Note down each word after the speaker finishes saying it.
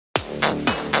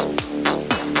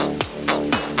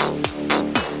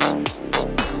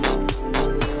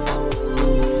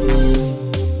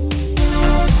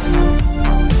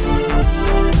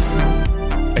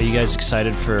guys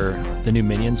excited for the new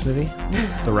Minions movie?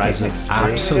 The Rise of...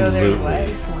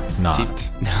 Absolutely not.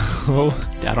 No,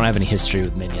 I don't have any history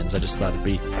with Minions. I just thought it'd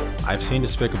be... I've seen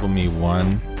Despicable Me 1,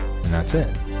 and that's it.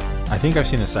 I think I've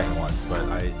seen the second one, but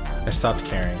I stopped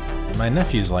caring. My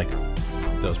nephews like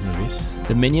those movies.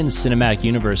 The Minions cinematic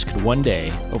universe could one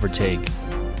day overtake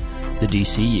the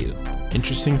DCU.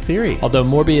 Interesting theory. Although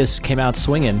Morbius came out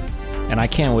swinging, and I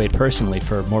can't wait personally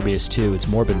for Morbius 2. It's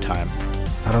Morbin time.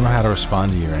 I don't know how to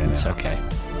respond to you right now. It's okay.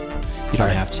 You don't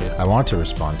have to. I want to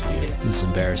respond to you. This is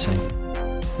embarrassing.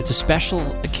 It's a special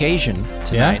occasion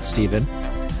tonight, Stephen.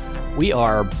 We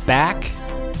are back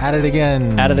at it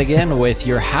again with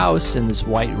your house in this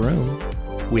white room.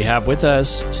 We have with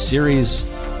us series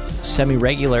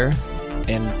semi-regular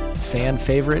and fan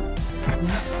favorite.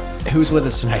 Who's with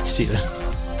us tonight, Stephen?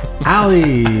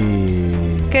 Allie.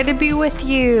 Good to be with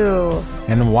you.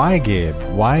 And why, Gabe?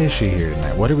 Why is she here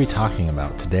tonight? What are we talking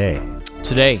about today?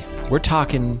 Today, we're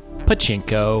talking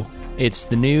Pachinko. It's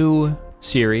the new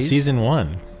series. Season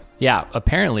 1. Yeah,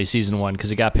 apparently season 1,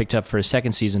 because it got picked up for a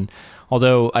second season.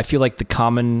 Although I feel like the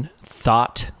common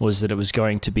thought was that it was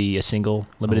going to be a single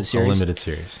limited series. A limited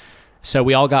series. So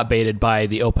we all got baited by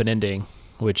the open ending,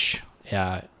 which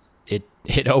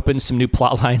it opened some new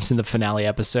plot lines in the finale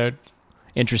episode.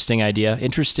 Interesting idea.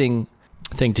 Interesting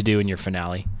thing to do in your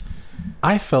finale.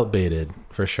 I felt baited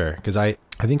for sure, because I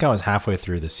think I was halfway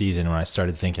through the season when I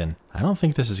started thinking, I don't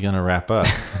think this is going to wrap up.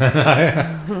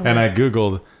 And I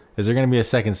Googled, is there going to be a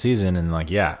second season? And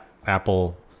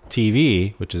Apple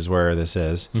TV, which is where this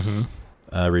is,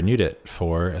 renewed it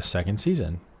for a second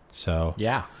season. So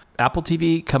yeah, Apple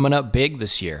TV coming up big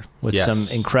this year with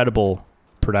some incredible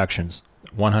productions.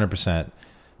 100%.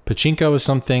 Pachinko was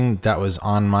something that was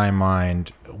on my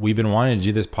mind. We've been wanting to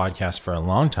do this podcast for a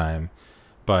long time,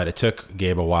 but it took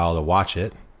Gabe a while to watch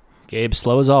it. Gabe,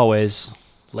 slow as always,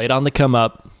 late on the come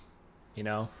up. You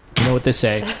know what they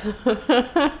say.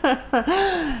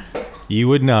 You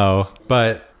would know.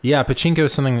 But yeah, Pachinko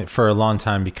is something that for a long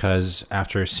time, because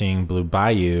after seeing Blue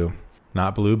Bayou,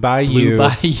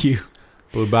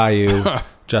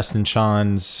 Justin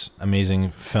Chon's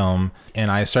amazing film,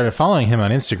 and I started following him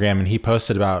on Instagram, and he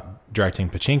posted about directing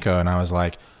Pachinko, and I was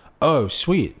like, oh,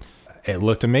 sweet. It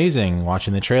looked amazing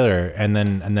watching the trailer. And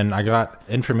then I got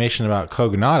information about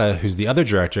Kogonada, who's the other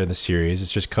director of the series.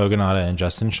 It's just Kogonada and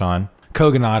Justin Chon.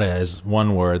 Kogonada is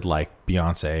one word like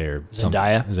Beyonce or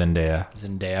Zendaya.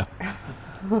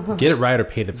 Get it right or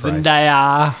pay the price.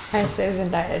 Zendaya. I say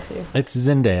Zendaya too. It's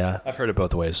Zendaya. I've heard it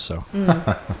both ways, so.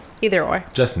 Either or.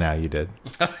 Just now you did.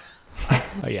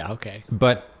 Oh, yeah, okay.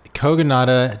 But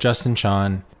Kogonada, Justin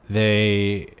Chon,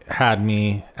 they had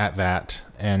me at that,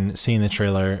 and seeing the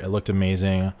trailer, it looked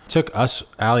amazing. It took us,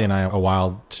 Allie and I, a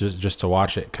while to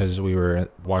watch it, because we were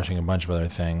watching a bunch of other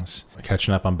things.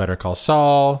 Catching up on Better Call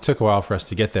Saul. It took a while for us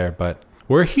to get there, but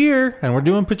we're here, and we're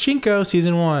doing Pachinko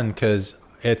season 1, because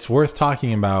it's worth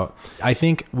talking about. I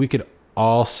think we could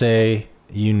all say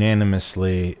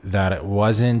unanimously that it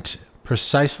wasn't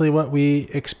precisely what we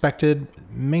expected,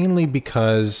 mainly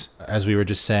because, as we were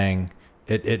just saying,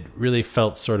 it really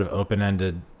felt sort of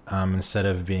open-ended instead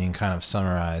of being kind of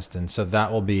summarized. And so that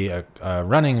will be a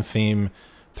running theme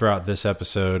throughout this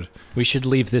episode. We should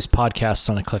leave this podcast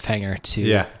on a cliffhanger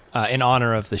in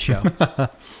honor of the show.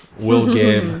 Will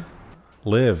Gabe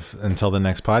live until the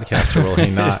next podcast, or will he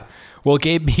not? Will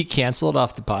Gabe be canceled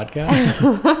off the podcast?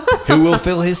 Who will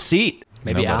fill his seat?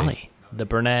 Maybe Allie, the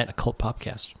Burnett Occult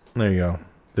Podcast. There you go.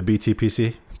 The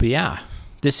BTPC. But yeah,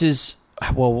 this is,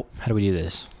 well, how do we do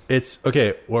this? It's,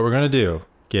 okay, what we're going to do,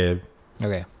 Gabe.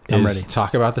 Okay, I'm ready.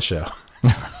 Talk about the show.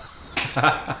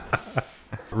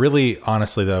 Really,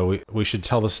 honestly, though, we should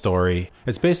tell the story.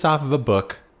 It's based off of a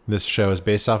book. This show is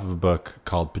based off of a book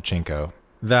called Pachinko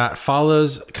that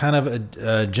follows kind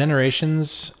of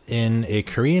generations in a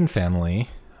Korean family.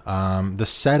 The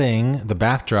setting, the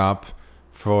backdrop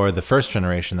for the first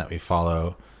generation that we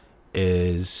follow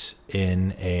is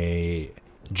in a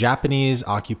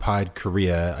Japanese-occupied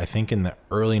Korea, I think in the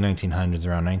early 1900s,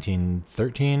 around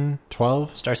 1913,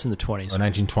 12? Starts in the 20s. Or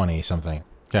 1920, something.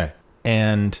 Okay.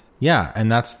 And yeah, and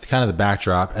that's kind of the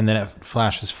backdrop. And then it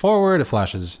flashes forward, it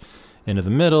flashes into the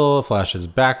middle, it flashes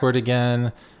backward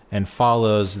again, and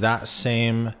follows that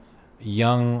same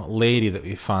young lady that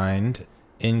we find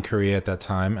in Korea at that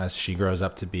time as she grows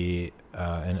up to be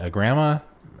a grandma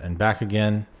and back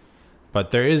again.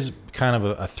 But there is kind of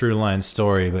a through line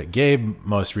story, but Gabe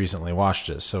most recently watched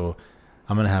it. So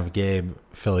I'm going to have Gabe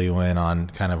fill you in on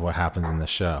kind of what happens in the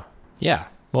show. Yeah.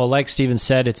 Well, like Steven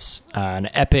said, it's an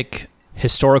epic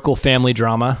historical family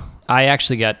drama. I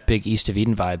actually got big East of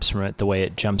Eden vibes from it, the way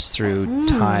it jumps through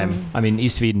time. I mean,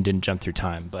 East of Eden didn't jump through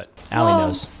time, but Allie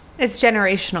knows. It's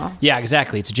generational. Yeah,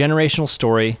 exactly. It's a generational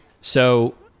story.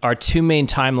 So our two main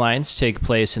timelines take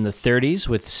place in the 30s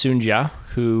with Sunja,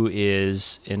 who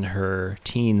is in her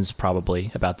teens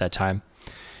probably about that time,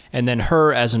 and then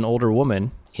her as an older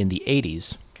woman in the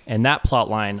 80s. And that plot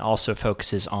line also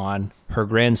focuses on her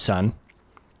grandson,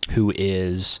 who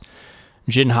is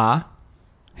Jinha,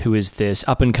 who is this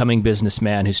up-and-coming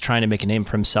businessman who's trying to make a name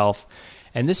for himself.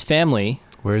 And this family...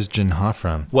 Where's Jinha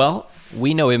from? Well,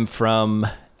 we know him from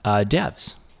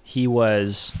Devs. He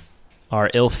was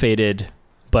our ill-fated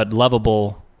but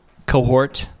lovable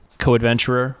cohort,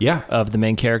 co-adventurer of the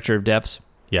main character of Devs.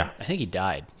 Yeah. I think he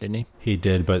died, didn't he? He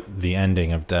did, but the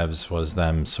ending of Devs was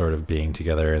them sort of being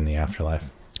together in the afterlife.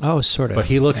 Oh, sort of. But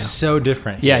he looks so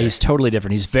different here. Yeah, he's he's totally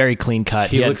different. He's very clean cut.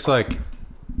 He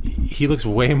looks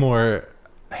way more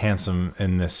handsome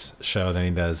in this show than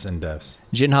he does in Devs.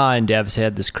 Jinha and Devs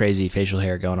had this crazy facial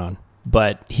hair going on,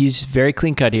 but he's very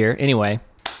clean cut here. Anyway,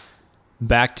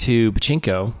 back to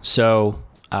Pachinko. So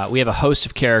we have a host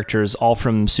of characters, all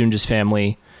from Sunja's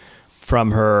family,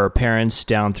 from her parents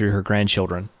down through her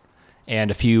grandchildren,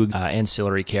 and a few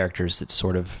ancillary characters that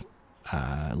sort of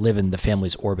live in the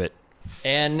family's orbit.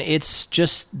 And it's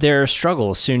just their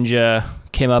struggle. Sunja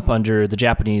came up under the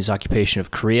Japanese occupation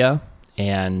of Korea,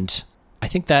 and I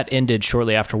think that ended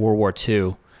shortly after World War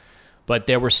II. But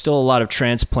there were still a lot of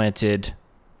transplanted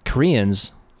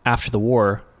Koreans after the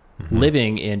war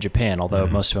living in Japan, although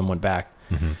most of them went back.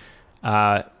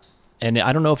 And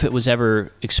I don't know if it was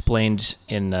ever explained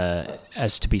in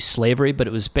as to be slavery, but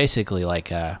it was basically like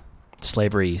a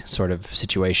slavery sort of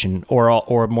situation,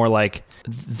 or more like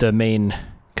the main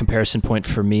comparison point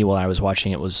for me while I was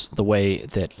watching it was the way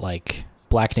that like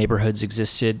black neighborhoods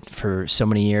existed for so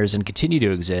many years and continue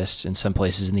to exist in some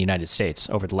places in the United States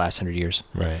over the last 100 years,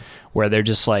 right? Where they're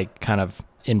just like kind of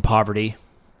in poverty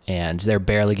and they're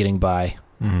barely getting by.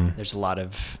 There's a lot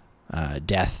of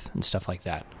death and stuff like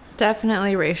that.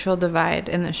 Definitely racial divide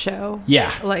in the show.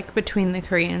 Yeah. Like between the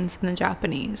Koreans and the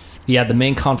Japanese. Yeah, the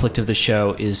main conflict of the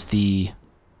show is the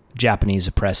Japanese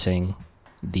oppressing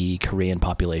the Korean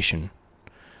population,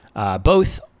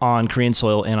 both on Korean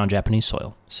soil and on Japanese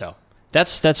soil. So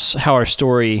that's how our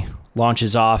story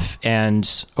launches off.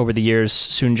 And over the years,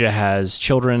 Sunja has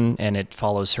children, and it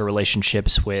follows her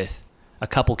relationships with a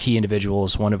couple key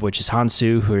individuals, one of which is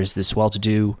Hansu, who is this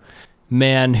well-to-do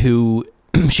man who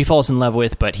she falls in love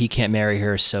with, but he can't marry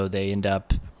her, so they end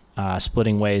up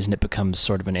splitting ways, and it becomes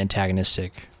sort of an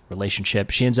antagonistic relationship.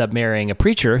 She ends up marrying a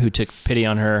preacher who took pity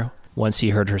on her once he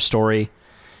heard her story,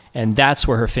 and that's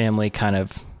where her family kind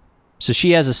of... So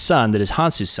she has a son that is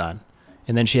Hansu's son,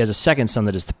 and then she has a second son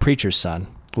that is the preacher's son,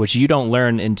 which you don't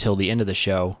learn until the end of the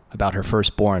show about her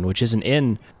firstborn, which isn't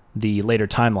in the later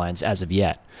timelines as of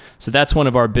yet. So that's one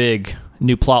of our big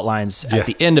new plot lines at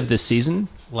the end of this season.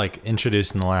 Like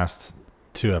introduced in the last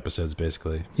 2 episodes,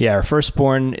 basically. Yeah, our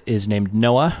firstborn is named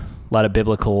Noah. A lot of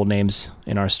biblical names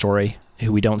in our story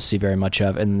who we don't see very much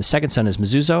of. And the second son is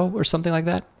Mizuzo or something like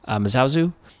that,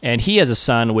 Mizazu. And he has a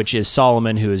son, which is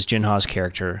Solomon, who is Jinha's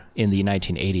character in the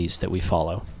 1980s that we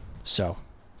follow. So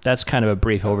that's kind of a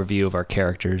brief overview of our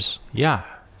characters. Yeah.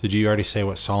 Did you already say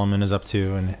what Solomon is up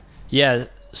to? And yeah,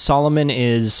 Solomon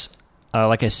is,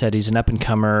 like I said, he's an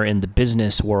up-and-comer in the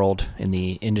business world, in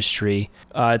the industry.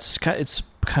 It's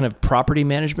kind of property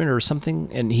management or something,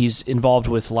 and he's involved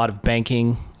with a lot of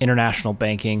banking, international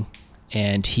banking,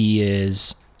 and he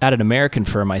is at an American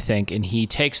firm, I think, and he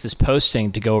takes this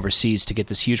posting to go overseas to get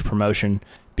this huge promotion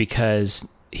because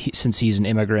since he's an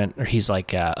immigrant, or he's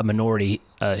like a minority,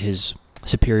 his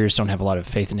superiors don't have a lot of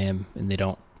faith in him, and they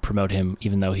don't promote him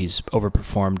even though he's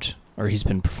overperformed or he's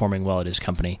been performing well at his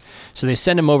company. So they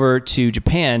send him over to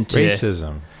Japan to...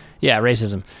 Racism. Yeah,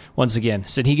 racism. Once again.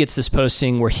 So he gets this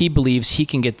posting where he believes he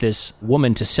can get this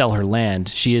woman to sell her land.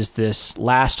 She is this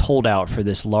last holdout for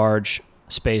this large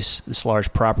space, this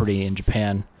large property in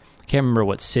Japan. I can't remember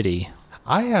what city.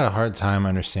 I had a hard time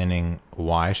understanding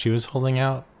why she was holding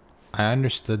out. I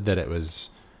understood that it was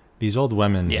these old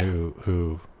women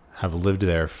who have lived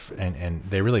there and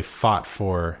they really fought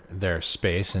for their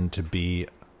space and to be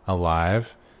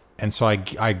alive. And so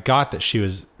I got that she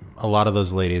was... A lot of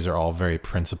those ladies are all very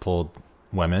principled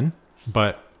women,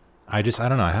 but I don't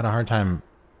know. I had a hard time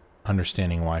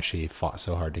understanding why she fought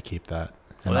so hard to keep that.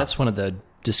 Well, that's one of the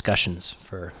discussions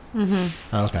for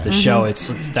the show.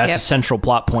 That's a central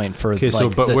plot point for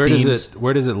but where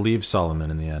does it leave Solomon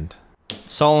in the end?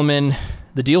 Solomon,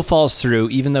 the deal falls through.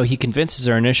 Even though he convinces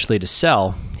her initially to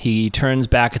sell, he turns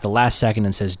back at the last second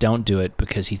and says don't do it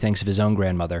because he thinks of his own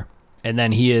grandmother. And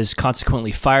then he is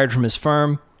consequently fired from his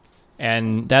firm.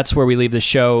 And that's where we leave the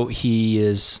show. He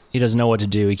doesn't know what to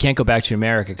do. He can't go back to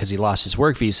America because he lost his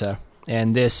work visa.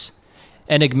 And this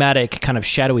enigmatic kind of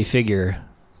shadowy figure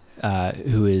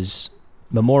who is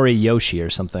Mamori Yoshi or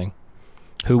something,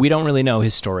 who we don't really know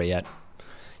his story yet.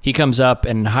 He comes up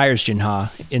and hires Jinha,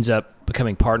 ends up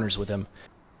becoming partners with him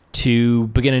to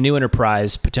begin a new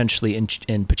enterprise, potentially in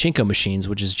Pachinko machines,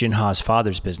 which is Jinha's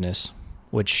father's business,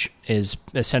 which is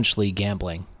essentially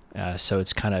gambling. So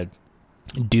it's kind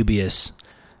of dubious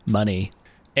money.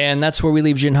 And that's where we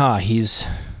leave Jinha. He's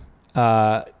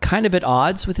kind of at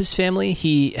odds with his family.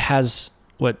 He has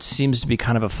what seems to be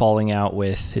kind of a falling out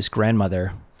with his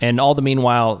grandmother. And all the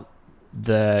meanwhile,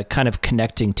 the kind of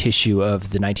connecting tissue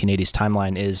of the 1980s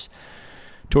timeline is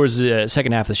towards the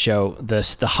second half of the show, the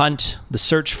hunt, the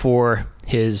search for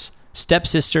his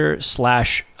stepsister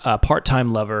 /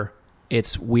 part-time lover.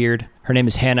 It's weird. Her name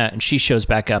is Hannah, and she shows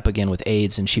back up again with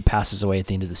AIDS, and she passes away at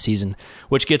the end of the season,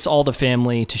 which gets all the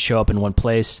family to show up in one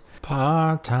place.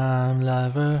 Part-time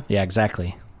lover. Yeah,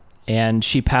 exactly. And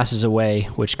she passes away,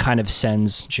 which kind of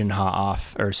sends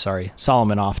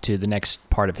Solomon off to the next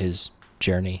part of his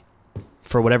journey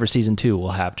for whatever season 2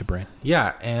 will have to bring.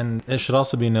 Yeah, and it should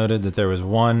also be noted that there was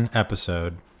one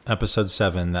episode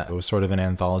 7, that was sort of an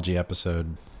anthology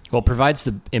episode. Well, it provides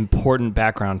the important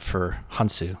background for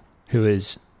Hansu, who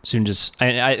is Sunja's...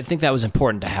 I think that was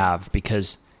important to have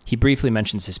because he briefly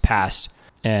mentions his past,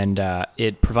 and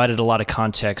it provided a lot of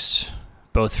context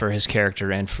both for his character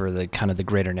and for the kind of the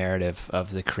greater narrative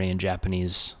of the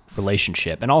Korean-Japanese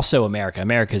relationship, and also America.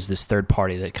 America is this third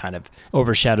party that kind of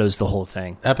overshadows the whole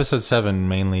thing. Episode 7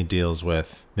 mainly deals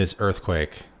with this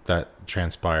earthquake that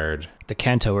transpired. The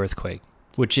Kanto earthquake,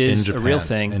 which is a real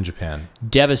thing. In Japan.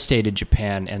 Devastated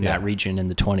Japan and that region in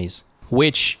the 20s,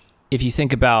 which, if you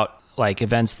think about like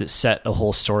events that set a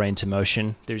whole story into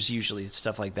motion, there's usually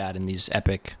stuff like that in these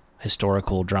epic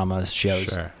historical drama shows.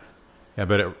 Sure. Yeah,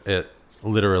 but it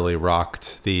literally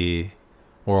rocked the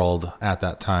world at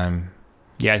that time.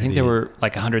 Yeah, I think there were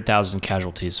like 100,000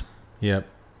 casualties. Yep.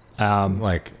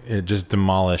 Like it just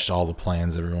demolished all the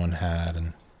plans everyone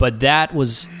had, but that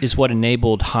is what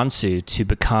enabled Hansu to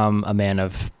become a man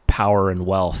of power and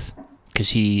wealth,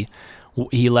 because he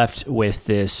left with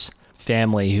this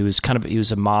family he was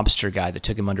a mobster guy that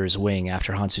took him under his wing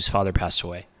after Hansu's father passed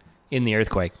away in the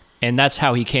earthquake. And that's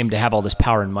how he came to have all this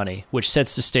power and money, which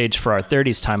sets the stage for our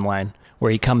 30s timeline,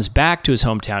 where he comes back to his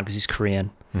hometown because he's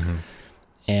Korean. Mm-hmm.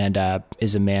 And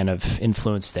is a man of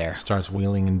influence there. Starts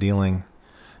wheeling and dealing.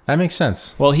 That makes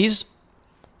sense. Well, he's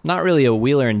not really a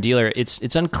wheeler and dealer.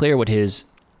 It's unclear what his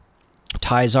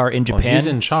ties are in Japan. Well, he's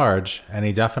in charge, and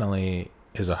he definitely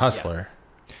is a hustler.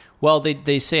 Yeah. Well,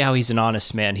 they say how he's an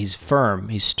honest man. He's firm,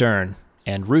 he's stern,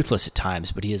 and ruthless at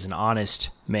times, but he is an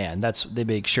honest man. They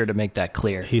make sure to make that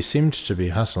clear. He seemed to be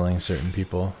hustling certain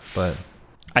people, but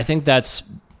I think that's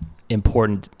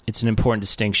important. It's an important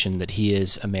distinction that he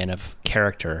is a man of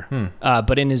character,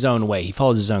 but in his own way. He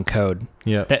follows his own code.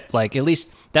 Yeah, at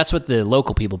least that's what the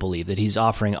local people believe, that he's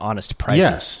offering honest prices.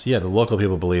 Yes, yeah, the local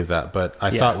people believe that, but I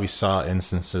thought we saw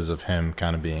instances of him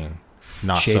kind of being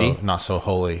not so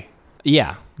holy.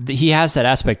 Yeah, he has that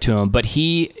aspect to him, but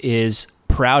he is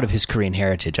proud of his Korean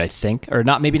heritage, I think, or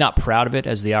maybe not proud of it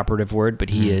as the operative word, but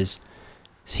he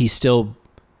still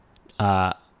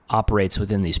operates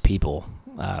within these people.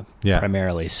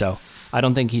 Primarily. So I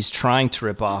don't think he's trying to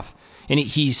rip off, and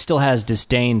he still has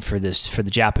disdain for the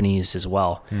Japanese as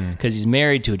well, because he's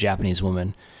married to a Japanese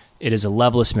woman. It is a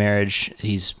loveless marriage.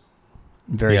 He's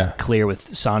very clear with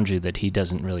Sanju that he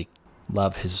doesn't really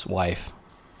love his wife,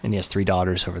 and he has 3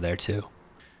 daughters over there too.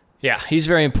 Yeah, he's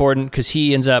very important because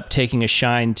he ends up taking a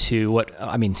shine to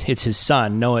it's his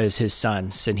son. Noah is his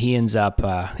son, and he ends up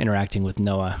interacting with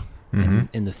Noah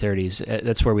in the 30s.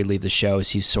 That's where we leave the show, is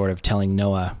he's sort of telling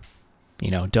Noah,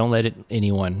 don't let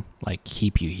anyone like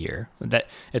keep you here. That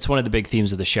it's one of the big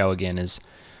themes of the show again, is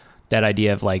that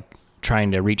idea of like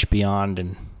trying to reach beyond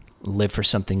and live for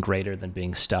something greater than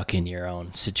being stuck in your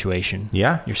own situation,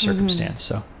 your circumstance.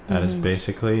 So that is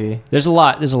basically, there's a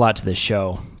lot to this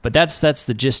show, but that's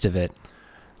the gist of it.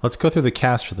 Let's go through the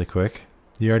cast really quick.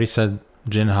 You already said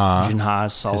Jinha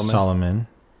is Solomon.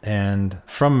 And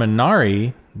from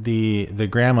Minari, the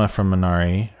grandma from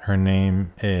Minari, her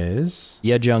name is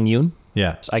Ye Jung-yoon.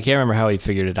 Yeah. I can't remember how he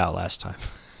figured it out last time,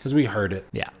 because we heard it.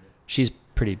 Yeah. She's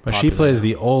pretty popular. But she plays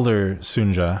the older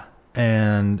Sunja,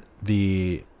 and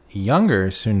the younger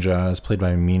Sunja is played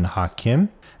by Min Ha Kim,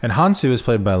 and Hansu is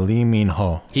played by Lee Min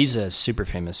Ho. He's a super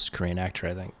famous Korean actor,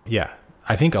 I think. Yeah.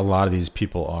 I think a lot of these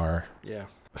people are. Yeah.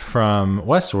 From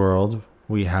Westworld,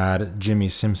 we had Jimmy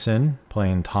Simpson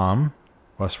playing Tom,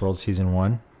 Westworld season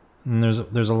 1. And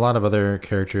there's a lot of other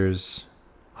characters.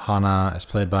 Hana is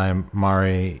played by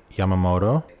Mari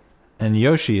Yamamoto, and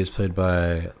Yoshi is played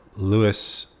by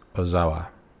Louis Ozawa.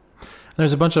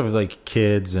 There's a bunch of like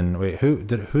kids and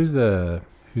who's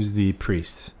the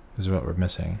priest is what we're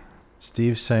missing.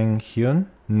 Steve Sang-hyun?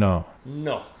 No.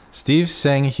 Steve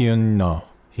Sang-hyun, no.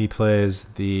 He plays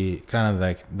the kind of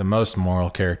like the most moral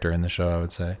character in the show, I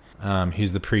would say.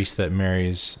 He's the priest that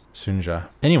marries Sunja.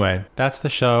 Anyway, that's the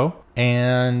show.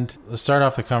 And let's start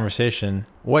off the conversation.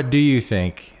 What do you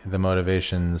think the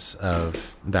motivations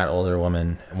of that older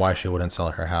woman, why she wouldn't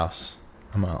sell her house?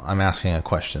 I'm asking a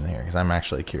question here because I'm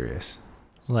actually curious.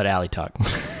 Let Allie talk.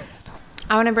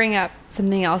 I want to bring up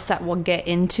something else that we'll get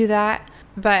into that,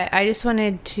 but I just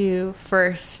wanted to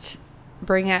first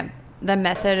bring up the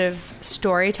method of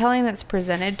storytelling that's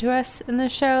presented to us in the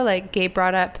show. Like Gabe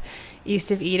brought up East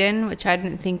of Eden, which I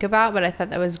didn't think about, but I thought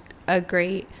that was a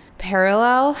great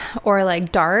parallel, or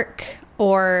like Dark,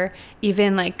 or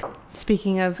even like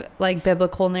speaking of like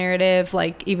biblical narrative,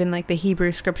 like even like the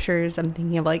Hebrew scriptures, I'm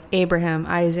thinking of like Abraham,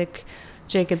 Isaac,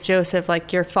 Jacob, Joseph.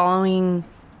 Like you're following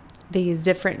these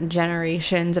different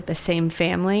generations of the same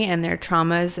family and their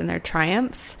traumas and their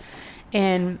triumphs.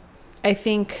 And I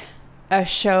think a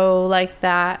show like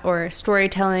that, or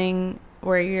storytelling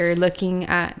where you're looking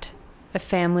at a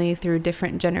family through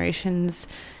different generations,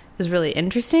 is really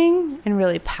interesting and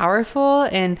really powerful.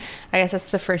 And I guess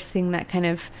that's the first thing that kind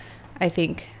of, I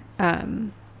think,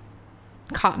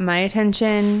 caught my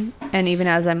attention. And even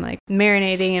as I'm like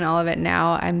marinating and all of it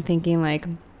now, I'm thinking like,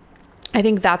 I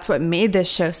think that's what made this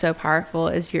show so powerful,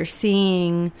 is you're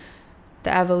seeing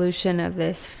the evolution of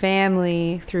this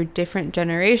family through different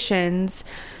generations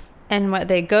and what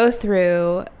they go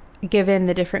through given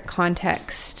the different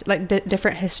context, like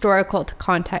different historical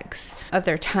context of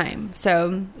their time.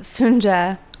 So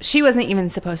Sunja, she wasn't even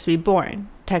supposed to be born,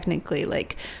 technically.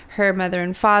 Like her mother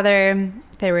and father,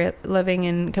 they were living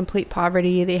in complete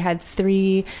poverty. They had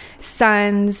 3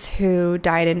 sons who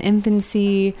died in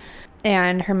infancy,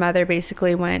 and her mother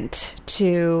basically went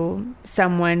to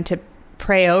someone to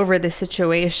pray over the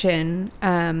situation,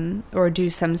 or do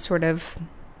some sort of,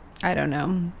 I don't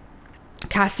know,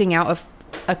 casting out of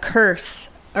a curse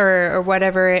or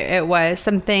whatever it was,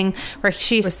 something where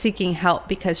she was seeking help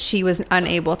because she was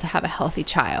unable to have a healthy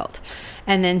child.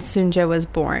 And then Sunja was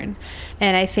born.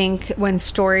 And I think when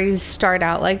stories start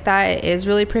out like that, it is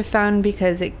really profound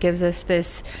because it gives us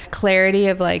this clarity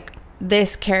of like,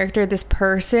 this character, this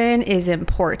person is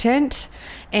important.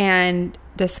 And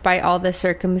despite all the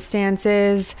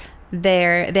circumstances,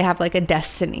 they have like a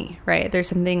destiny, right? There's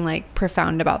something like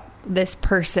profound about this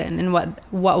person and what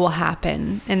will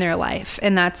happen in their life.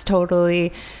 And that's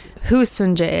totally who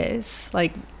Sunja is.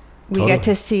 Like we get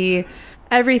to see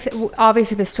everything.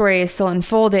 Obviously the story is still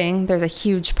unfolding. There's a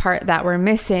huge part that we're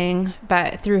missing,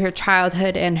 but through her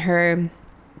childhood and her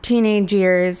teenage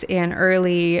years and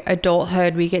early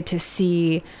adulthood, we get to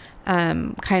see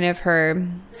kind of her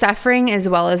suffering as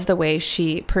well as the way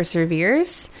she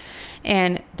perseveres.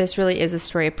 And this really is a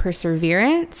story of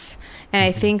perseverance. And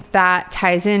I think that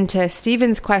ties into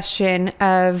Stephen's question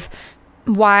of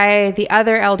why the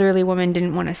other elderly woman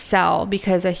didn't want to sell,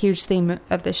 because a huge theme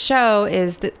of the show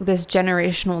is this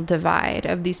generational divide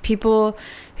of these people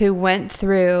who went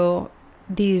through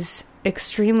these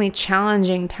extremely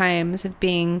challenging times of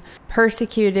being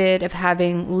persecuted, of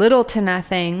having little to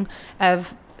nothing,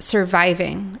 of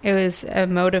surviving. It was a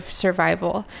mode of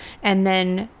survival. And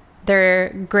then their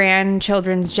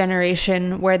grandchildren's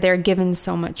generation where they're given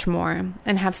so much more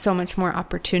and have so much more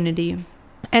opportunity.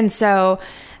 And so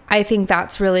I think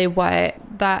that's really what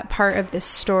that part of the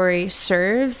story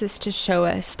serves, is to show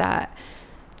us that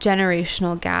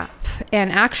generational gap,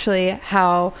 and actually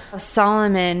how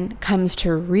Solomon comes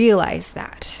to realize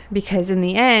that, because in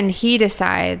the end he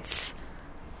decides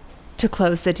to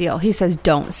close the deal. He says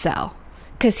don't sell,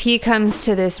 because he comes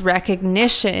to this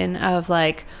recognition of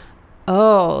like,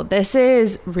 oh, this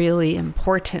is really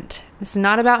important. It's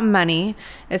not about money.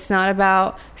 It's not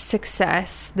about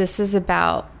success. This is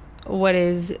about what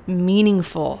is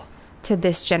meaningful to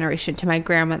this generation, to my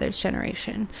grandmother's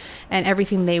generation, and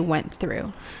everything they went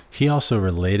through. He also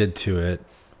related to it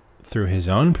through his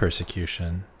own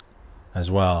persecution as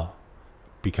well,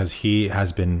 because he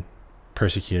has been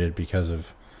persecuted because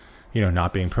of,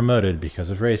 not being promoted because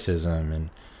of racism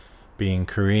and being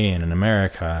Korean in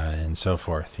America and so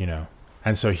forth,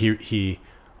 And so he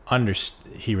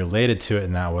related to it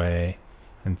in that way,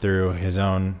 and through his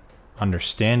own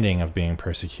understanding of being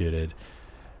persecuted,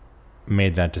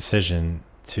 made that decision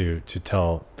to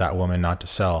tell that woman not to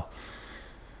sell,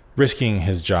 risking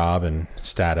his job and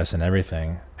status and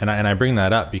everything. And I bring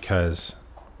that up because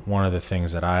one of the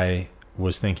things that I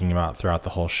was thinking about throughout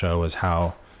the whole show was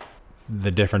how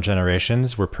the different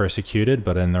generations were persecuted,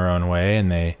 but in their own way,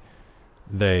 and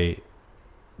they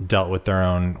dealt with their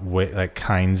own way, like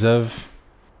kinds of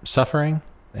suffering,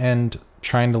 and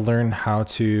trying to learn how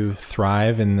to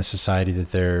thrive in the society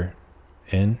that they're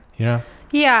in, you know?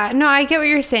 Yeah, no, I get what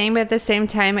you're saying, but at the same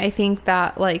time, I think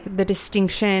that like the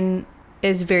distinction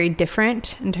is very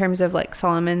different in terms of like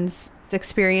Solomon's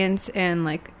experience and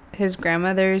like his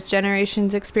grandmother's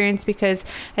generation's experience, because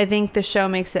I think the show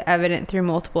makes it evident through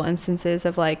multiple instances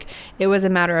of like it was a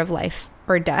matter of life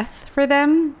or death for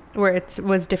them, where it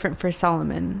was different for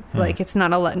Solomon. Like it's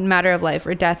not a matter of life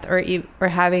or death or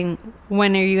having,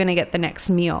 when are you going to get the next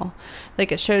meal?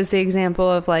 Like it shows the example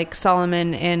of like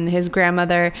Solomon and his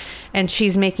grandmother, and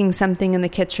she's making something in the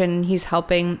kitchen and he's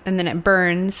helping, and then it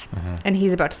burns and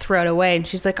he's about to throw it away, and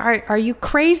she's like, are you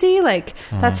crazy? Like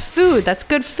that's food, that's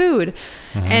good food.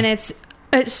 And it's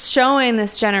showing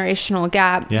this generational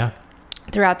gap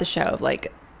throughout the show.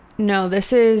 Like, no,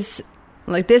 this is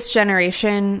like this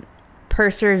generation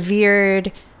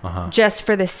persevered just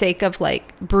for the sake of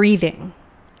like breathing,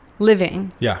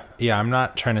 living. Yeah. I'm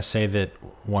not trying to say that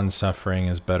one suffering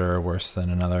is better or worse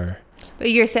than another.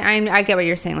 But you're saying, I get what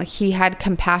you're saying. Like he had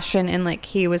compassion and like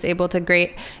he was able to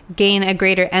gain a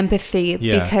greater empathy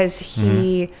because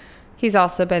he's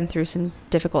also been through some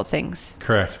difficult things.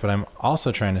 Correct. But I'm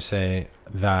also trying to say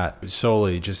that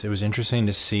solely just, it was interesting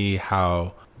to see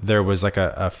how there was like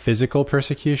a physical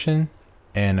persecution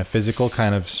and a physical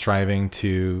kind of striving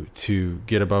to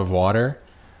get above water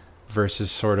versus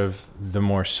sort of the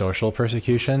more social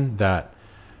persecution that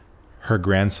her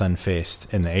grandson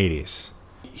faced in the 80s.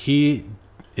 He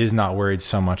is not worried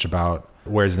so much about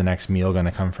where's the next meal going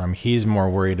to come from. He's more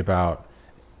worried about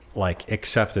like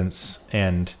acceptance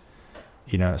and,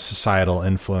 you know, societal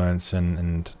influence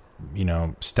and you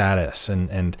know, status.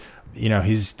 And, you know,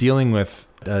 he's dealing with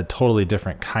a totally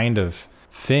different kind of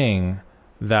thing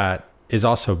that is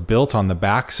also built on the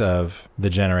backs of the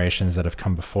generations that have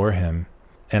come before him.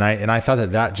 And I thought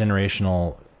that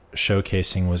generational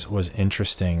showcasing was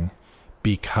interesting,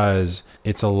 because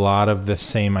it's a lot of the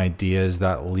same ideas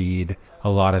that lead a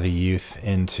lot of the youth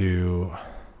into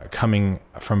coming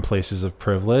from places of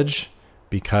privilege,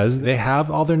 because they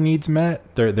have all their needs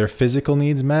met, their physical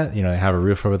needs met. You know, they have a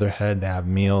roof over their head, they have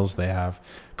meals, they have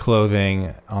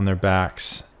clothing on their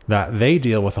backs, that they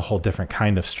deal with a whole different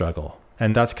kind of struggle.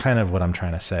 And that's kind of what I'm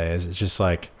trying to say, is it's just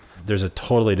like there's a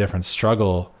totally different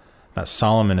struggle that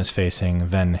Solomon is facing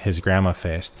than his grandma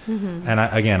faced.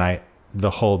 And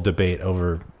the whole debate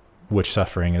over which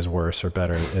suffering is worse or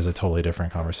better is a totally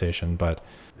different conversation, but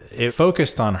it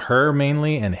focused on her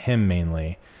mainly and him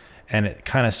mainly. And it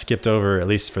kind of skipped over, at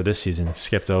least for this season,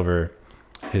 skipped over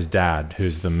his dad,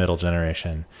 who's the middle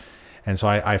generation. And so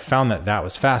I found that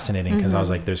was fascinating, because I was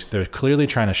like, they're clearly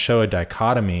trying to show a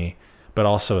dichotomy, but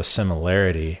also a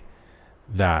similarity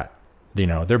that, you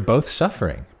know, they're both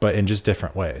suffering, but in just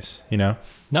different ways, you know?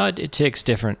 No, it takes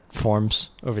different forms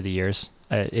over the years.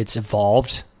 It's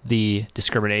evolved, the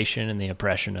discrimination and the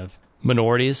oppression of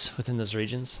minorities within those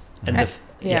regions. And I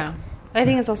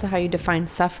think it's also how you define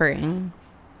suffering.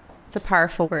 It's a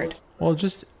powerful word. Well,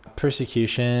 just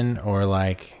persecution, or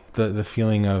like the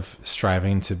feeling of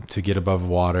striving to get above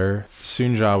water.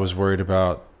 Sunja was worried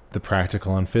about the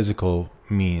practical and physical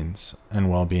means and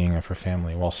well-being of her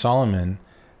family, while Solomon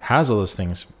has all those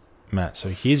things met. So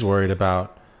he's worried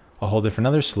about a whole different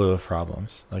other slew of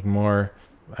problems, like more,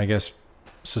 I guess,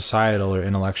 societal or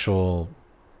intellectual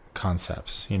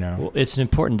concepts, you know? Well, it's an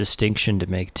important distinction to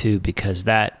make too, because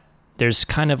there's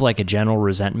kind of like a general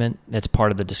resentment that's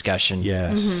part of the discussion.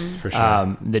 Yes, for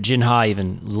sure. That Jinha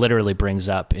even literally brings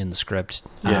up in the script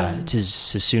to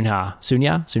Sunja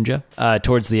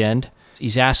towards the end.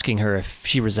 He's asking her if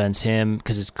she resents him,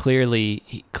 because it's clearly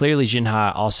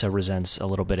Jinha also resents a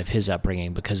little bit of his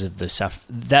upbringing, because of the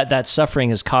that suffering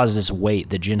has caused this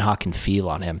weight that Jinha can feel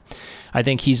on him. I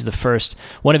think he's the first.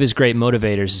 One of his great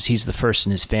motivators is he's the first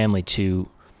in his family to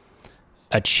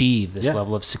achieve this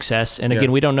level of success. And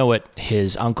again, we don't know what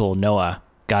his uncle Noah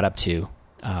got up to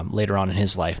later on in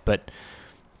his life, but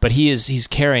he's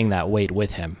carrying that weight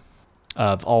with him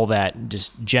of all that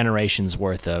just generations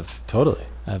worth of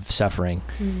suffering.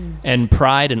 And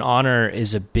pride and honor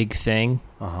is a big thing.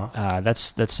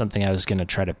 That's something I was going to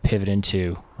try to pivot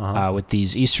into with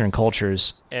these Eastern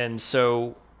cultures. And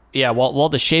so, while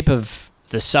the shape of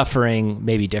the suffering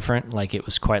may be different, like it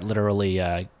was quite literally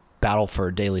a battle for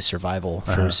daily survival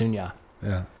for Sunya.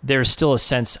 Yeah. There's still a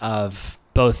sense of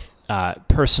both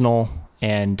personal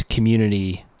and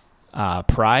community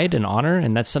pride and honor,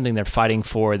 and that's something they're fighting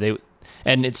for.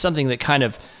 And it's something that kind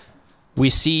of we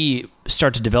see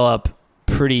start to develop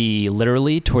pretty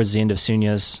literally towards the end of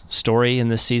Sunya's story in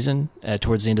this season,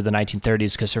 towards the end of the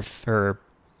 1930s, because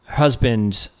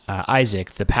husband,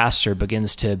 Isaac, the pastor,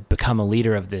 begins to become a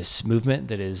leader of this movement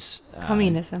that is...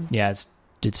 Communism.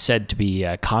 It's said to be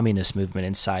a communist movement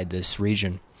inside this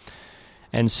region.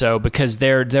 And so because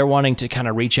they're wanting to kind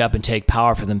of reach up and take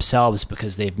power for themselves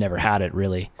because they've never had it,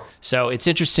 really. So it's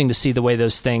interesting to see the way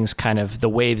those things kind of, the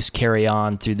waves carry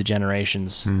on through the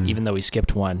generations, even though we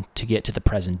skipped one, to get to the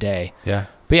present day. Yeah.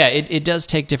 But yeah, it does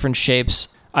take different shapes.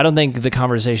 I don't think the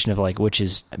conversation of like which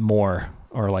is more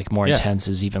or like more intense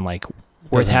is even like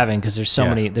worth having, because there's so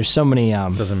many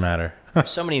Doesn't matter.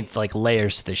 so many like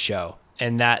layers to the show.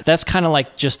 And that's kind of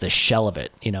like just the shell of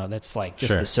it, you know, that's like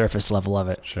just the surface level of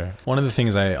it. Sure. One of the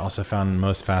things I also found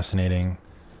most fascinating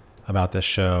about this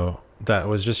show that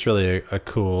was just really a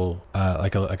cool,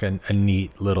 like a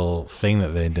neat little thing that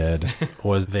they did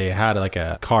was they had like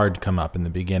a card come up in the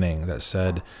beginning that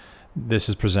said, this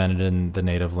is presented in the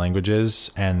native languages,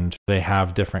 and they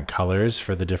have different colors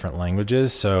for the different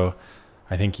languages. So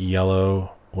I think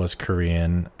yellow was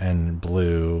Korean and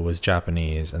blue was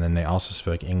Japanese, and then they also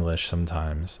spoke English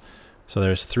sometimes. So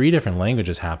there's 3 different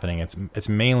languages happening. It's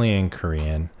mainly in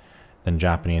Korean, then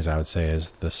Japanese I would say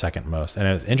is the second most. And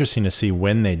it was interesting to see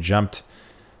when they jumped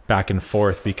back and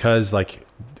forth, because like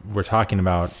we're talking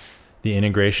about the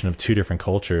integration of 2 different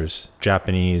cultures,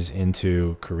 Japanese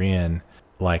into Korean.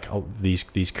 Like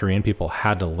these Korean people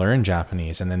had to learn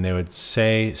Japanese, and then they would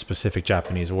say specific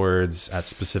Japanese words at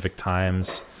specific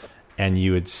times. And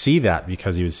you would see that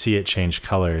because you would see it change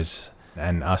colors,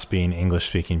 and us being English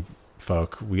speaking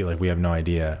folk, we have no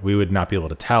idea. We would not be able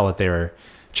to tell that they were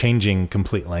changing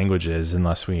complete languages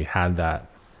unless we had that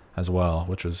as well,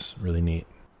 which was really neat.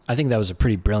 I think that was a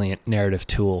pretty brilliant narrative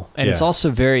tool. And it's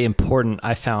also very important,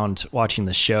 I found watching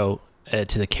the show,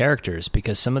 to the characters,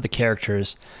 because some of the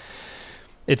characters,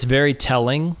 it's very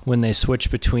telling when they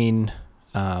switch between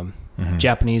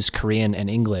Japanese, Korean, and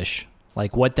English,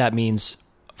 like what that means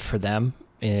for them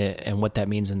and what that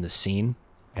means in the scene,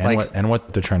 and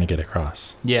what they're trying to get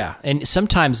across. Yeah. And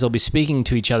sometimes they'll be speaking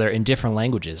to each other in different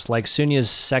languages. Like Sunya's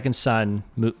second son,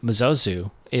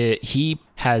 Muzozu, he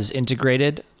has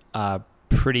integrated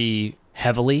pretty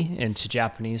heavily into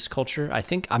Japanese culture.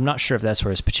 I'm not sure if that's where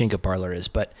his pachinko parlor is,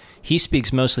 but he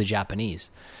speaks mostly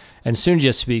Japanese. And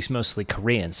Sunja speaks mostly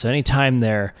Korean. So anytime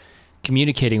they're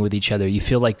communicating with each other, you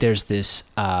feel like there's this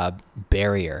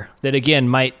barrier that, again,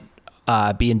 might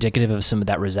be indicative of some of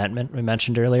that resentment we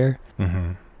mentioned earlier.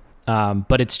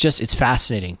 But it's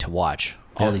fascinating to watch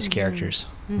all these characters.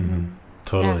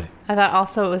 Totally. Yeah. I thought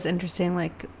also it was interesting,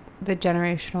 like the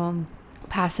generational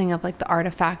passing of like the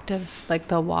artifact of like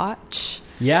the watch.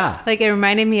 Yeah. Like it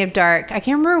reminded me of Dark. I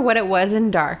can't remember what it was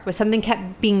in Dark, but something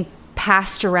kept being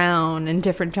passed around in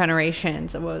different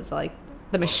generations. It was like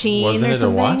the machine. Wasn't or it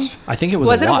something. a watch? I think it was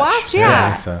Was a it watch. a watch? Yeah, Yeah.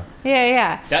 I think so.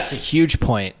 Yeah. That's a huge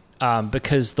point,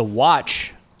 because the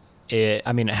watch, it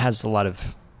has a lot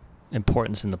of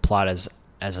importance in the plot as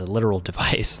a literal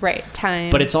device. Right. Time.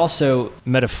 But it's also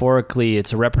metaphorically,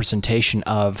 it's a representation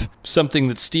of something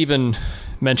that Steven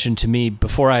mentioned to me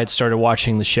before I had started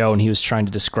watching the show, and he was trying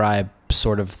to describe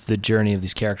sort of the journey of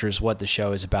these characters, what the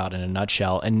show is about in a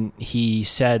nutshell. And he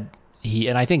said,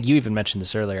 and I think you even mentioned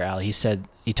this earlier, Ali,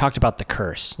 he talked about the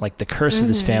curse, like the curse of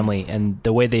this family and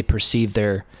the way they perceive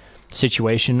their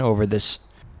situation over this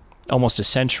almost a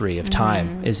century of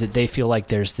time, is that they feel like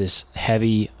there's this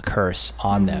heavy curse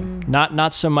on them.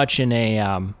 Not so much in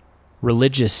a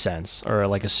religious sense or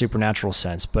like a supernatural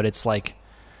sense, but it's like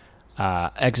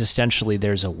existentially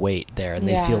there's a weight there, and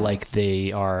they feel like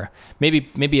they are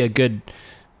maybe a good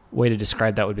way to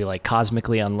describe that would be like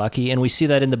cosmically unlucky. And we see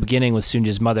that in the beginning with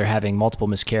Sunja's mother having multiple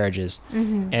miscarriages,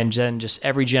 and then just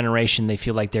every generation they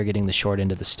feel like they're getting the short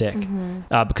end of the stick,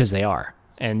 because they are.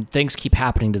 And things keep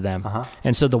happening to them.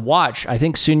 And so the watch, I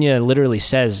think Sunya literally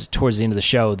says towards the end of the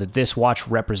show that this watch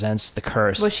represents the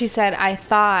curse. Well, she said, I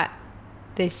thought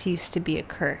this used to be a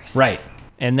curse. Right.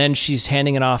 And then she's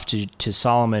handing it off to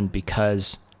Solomon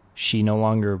because she no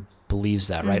longer believes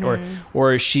that, right?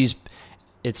 Or it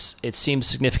seems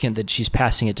significant that she's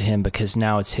passing it to him because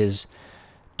now it's his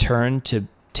turn to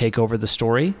take over the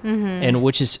story, and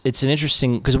it's an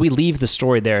interesting, because we leave the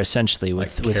story there essentially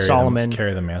with Solomon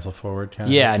carry the mantle forward.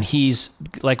 And he's,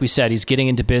 like we said, he's getting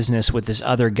into business with this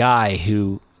other guy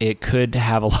who it could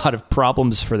have a lot of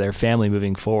problems for their family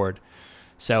moving forward.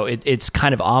 So it's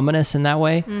kind of ominous in that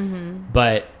way,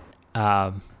 but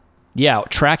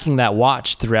tracking that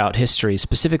watch throughout history,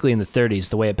 specifically in the 30s,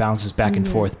 the way it bounces back and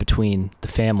forth between the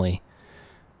family,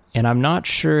 and I'm not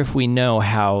sure if we know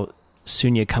how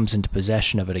Sunya comes into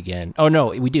possession of it again. Oh no,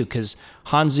 we do, because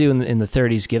Hanzu in the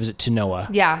 30s gives it to Noah.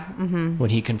 Yeah.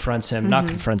 When he confronts him, not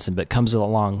confronts him, but comes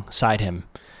alongside him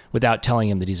without telling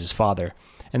him that he's his father.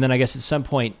 And then I guess at some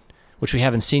point, which we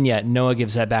haven't seen yet, Noah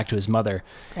gives that back to his mother.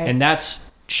 Right. And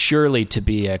that's surely to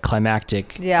be a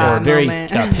climactic or a very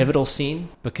pivotal scene,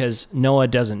 because Noah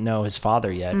doesn't know his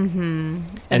father yet. Mm-hmm.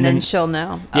 And then she'll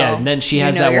know. Yeah, and then she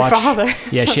has that watch.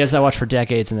 Yeah, she has that watch for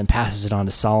decades and then passes it on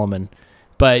to Solomon.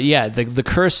 But yeah, the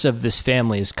curse of this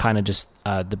family is kind of just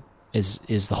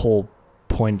is the whole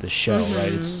point of the show,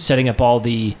 right? It's setting up all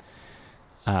the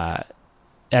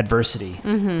adversity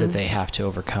that they have to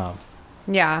overcome.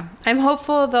 Yeah, I'm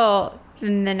hopeful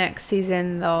in the next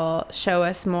season they'll show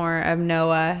us more of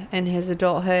Noah and his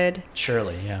adulthood.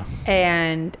 Surely, yeah.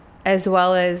 And as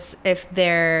well as if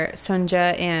they're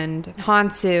Sunja and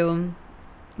Hansu,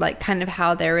 like kind of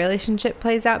how their relationship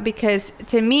plays out, because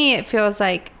to me it feels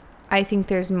like I think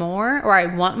there's more, or I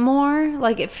want more.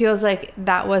 Like it feels like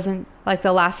that wasn't like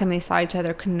the last time they saw each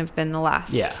other couldn't have been the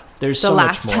last. Yeah, there's the so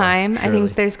last much more, time. surely. I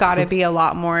think there's got to be a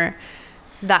lot more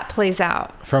that plays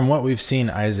out. From what we've seen,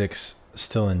 Isaac's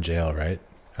still in jail, right?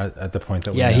 At the point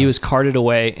that he was carted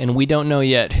away, and we don't know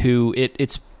yet who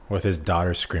it's with his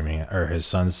daughter screaming, or his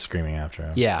son's screaming after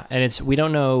him. Yeah, and we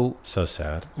don't know. So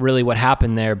sad. Really, what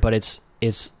happened there? But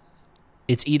it's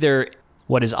either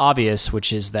what is obvious,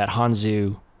 which is that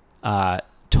Hanzu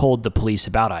told the police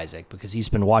about Isaac because he's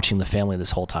been watching the family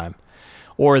this whole time,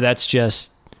 or that's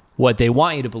just what they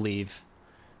want you to believe,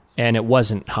 and it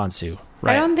wasn't Hansu.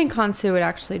 Right? I don't think Hansu would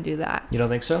actually do that. You don't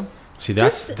think so? See,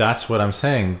 that's what I'm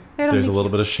saying. There's a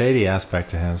little bit of shady aspect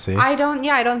to him. See, I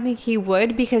don't think he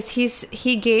would, because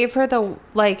he gave her the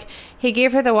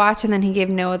watch, and then he gave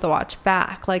Noah the watch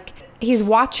back. Like he's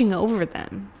watching over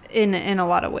them in a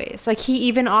lot of ways. Like he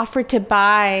even offered to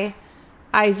buy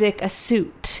Isaac a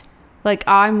suit. Like,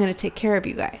 I'm going to take care of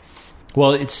you guys.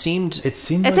 Well, it seemed it's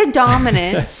a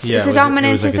dominance. Yeah, it's a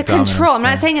dominance. Like it's a control. I'm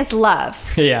not saying it's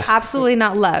love. Yeah, absolutely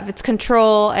not love. It's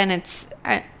control, and it's.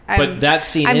 But that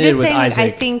scene ended with Isaac.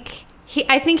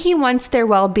 I think he wants their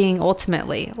well-being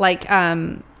ultimately, like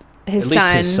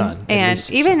his son, and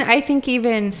even I think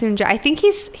even Sunja. I think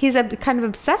he's kind of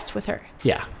obsessed with her.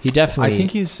 Yeah, he definitely. I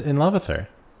think he's in love with her.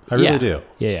 I really do.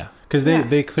 Yeah. Because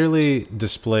they clearly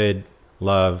displayed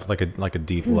love, like a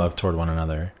deep love toward one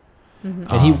another.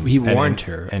 Mm-hmm. And he warned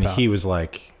her, and he was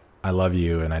like, "I love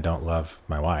you, and I don't love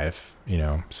my wife."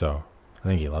 So I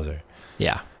think he loves her.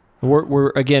 Yeah. We're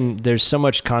again, there's so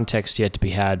much context yet to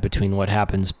be had between what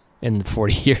happens in the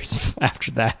 40 years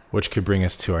after that. Which could bring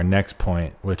us to our next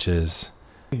point, which is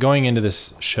going into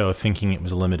this show thinking it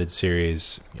was a limited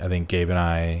series. I think Gabe and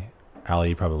I,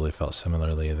 Allie, probably felt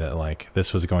similarly that like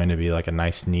this was going to be like a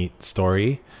nice, neat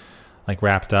story, like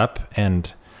wrapped up,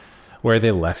 and where they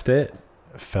left it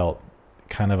felt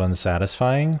kind of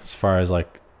unsatisfying as far as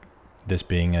like this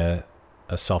being a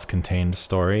self-contained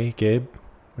story. Gabe,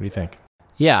 what do you think?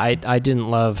 Yeah, I didn't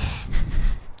love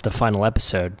the final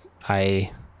episode.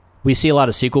 We see a lot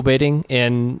of sequel baiting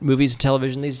in movies and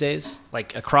television these days,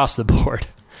 like across the board,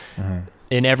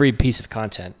 in every piece of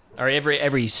content, or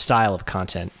every style of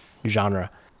content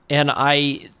genre. And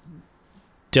I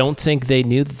don't think they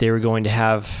knew that they were going to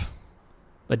have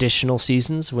additional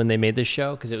seasons when they made this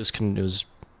show, because it was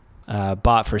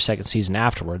bought for a second season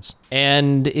afterwards.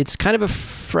 And it's kind of a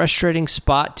frustrating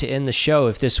spot to end the show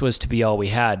if this was to be all we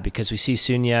had, because we see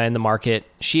Sunya in the market.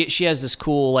 She has this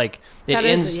cool, like, it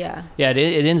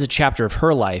ends a chapter of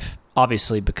her life,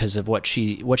 obviously, because of what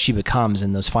she becomes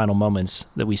in those final moments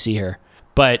that we see her.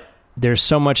 But there's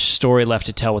so much story left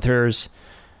to tell with hers.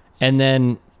 And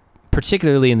then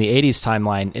particularly in the 80s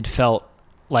timeline, it felt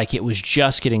like it was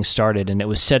just getting started, and it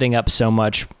was setting up so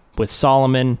much with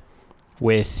Solomon,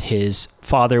 with his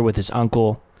father, with his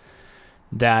uncle,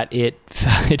 that it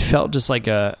felt just like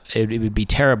it would be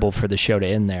terrible for the show to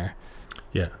end there.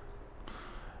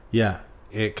 Yeah.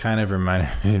 It kind of reminded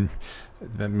me,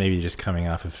 that maybe just coming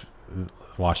off of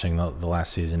watching the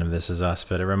last season of This Is Us,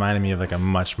 but it reminded me of like a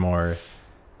much more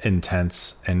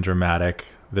intense and dramatic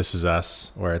This Is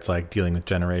Us, where it's like dealing with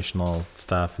generational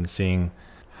stuff and seeing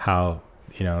how,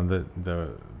 the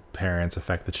parents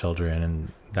affect the children,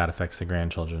 and that affects the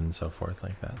grandchildren and so forth,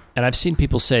 like that. And I've seen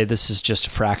people say this is just a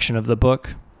fraction of the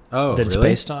book that it's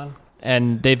based on.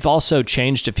 And they've also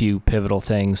changed a few pivotal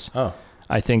things. Oh.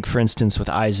 I think, for instance, with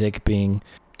Isaac being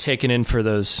taken in for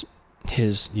You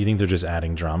think they're just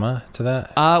adding drama to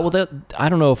that? Well, I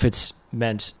don't know if it's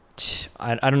meant...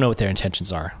 I don't know what their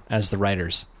intentions are as the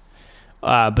writers.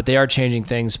 But they are changing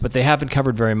things, but they haven't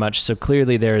covered very much, so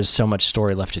clearly there is so much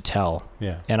story left to tell.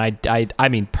 Yeah. And I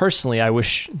mean, personally, I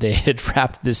wish they had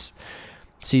wrapped this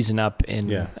season up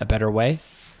in a better way.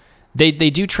 They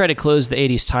do try to close the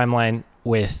 80s timeline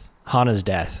with Hannah's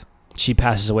death. She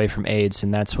passes away from AIDS,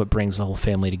 and that's what brings the whole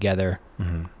family together.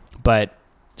 Mm-hmm. But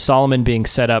Solomon being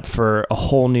set up for a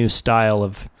whole new style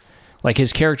of, like,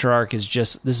 his character arc is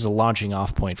just, this is a launching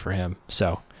off point for him.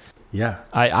 So Yeah.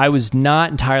 I was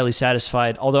not entirely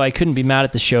satisfied, although I couldn't be mad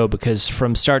at the show because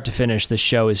from start to finish, the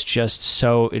show is just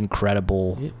so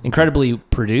incredibly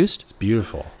produced. It's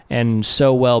beautiful. And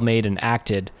so well made and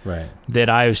acted, Right. that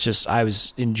I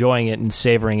was enjoying it and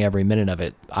savoring every minute of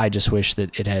it. I just wish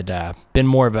that it had been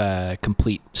more of a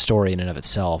complete story in and of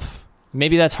itself.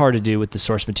 Maybe that's hard to do with the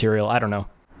source material. I don't know.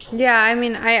 Yeah, I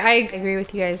mean, I agree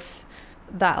with you guys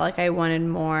that, like, I wanted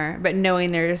more, but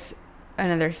knowing there's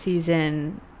another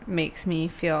season makes me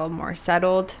feel more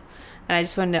settled. And I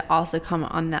just wanted to also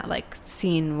comment on that, like,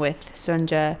 scene with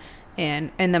Sunja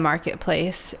and in the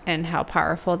marketplace and how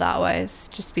powerful that was,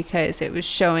 just because it was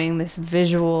showing this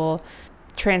visual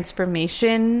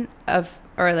transformation of,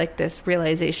 or like this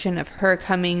realization of her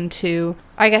coming to,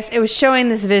 I guess it was showing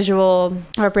this visual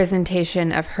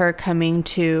representation of her coming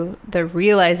to the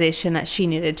realization that she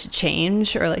needed to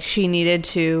change, or like she needed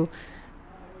to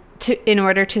in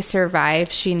order to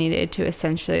survive, she needed to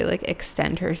essentially like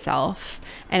extend herself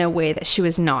in a way that she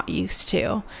was not used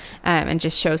to, and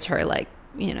just shows her like,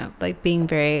 you know, like being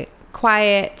very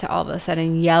quiet to all of a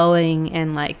sudden yelling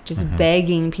and like just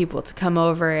begging people to come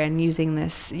over and using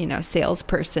this, you know,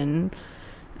 salesperson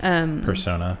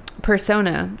persona.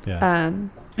 Yeah.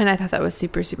 And I thought that was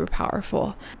super, super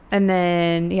powerful. And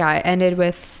then, yeah, it ended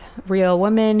with real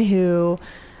women who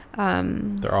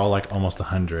they're all like almost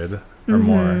 100 or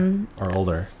more or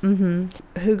older,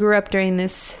 who grew up during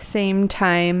this same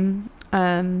time.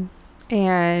 And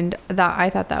that, I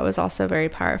thought that was also very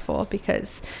powerful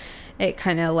because it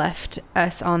kind of left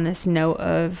us on this note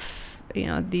of, you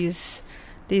know, these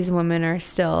women are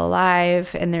still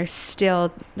alive and they're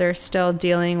still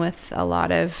dealing with a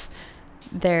lot of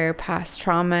their past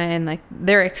trauma, and like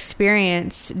their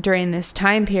experience during this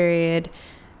time period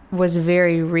was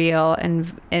very real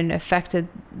and affected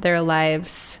their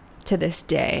lives to this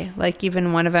day. Like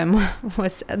even one of them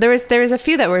was, there was a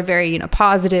few that were very, you know,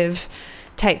 positive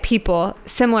type people,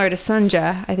 similar to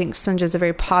Sunja. I think Sunja is a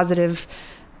very positive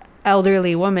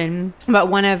elderly woman, but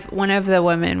one of the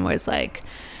women was like,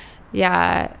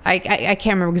 yeah, I can't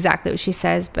remember exactly what she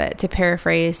says, but to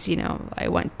paraphrase, you know, I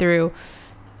went through,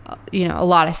 you know, a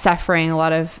lot of suffering, a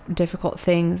lot of difficult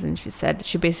things, and she said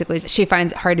she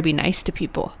finds it hard to be nice to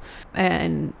people.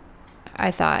 And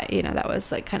I thought, you know, that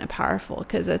was like kind of powerful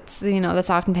because it's, you know, that's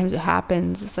oftentimes what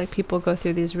happens. It's like people go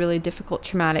through these really difficult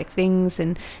traumatic things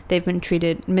and they've been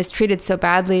mistreated so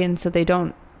badly, and so they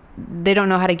don't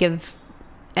know how to give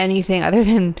anything other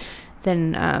than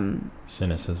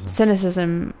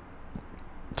cynicism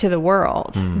to the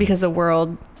world because the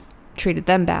world treated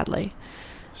them badly.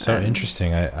 So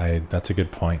interesting. I that's a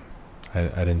good point. I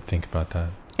didn't think about that.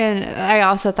 And I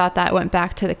also thought that went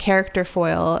back to the character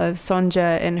foil of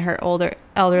Sonja in her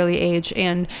elderly age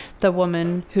and the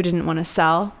woman who didn't want to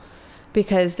sell,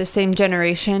 because the same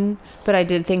generation, but I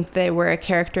did think they were a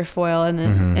character foil, and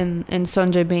then and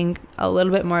Sonja being a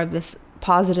little bit more of this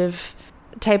positive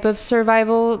type of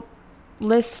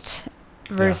survivalist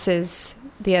versus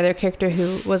the other character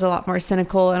who was a lot more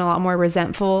cynical and a lot more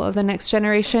resentful of the next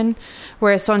generation,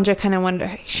 whereas Sonja kind of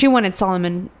wanted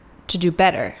Solomon to do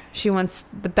better. She wants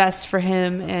the best for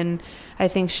him, and I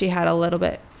think she had a little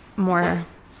bit more,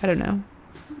 I don't know,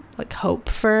 like hope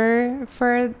for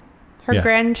her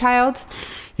grandchild.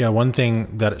 Yeah, one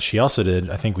thing that she also did,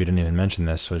 I think we didn't even mention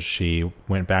this, was she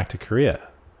went back to Korea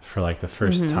for like the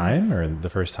first time, or the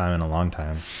first time in a long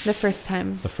time. The first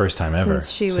time ever since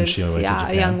she was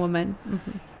a young woman.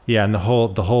 Yeah, and the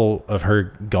whole of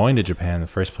her going to Japan in the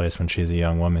first place when she's a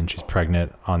young woman, she's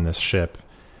pregnant on this ship,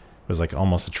 was like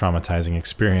almost a traumatizing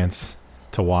experience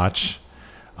to watch.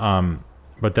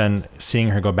 But then seeing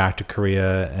her go back to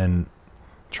Korea and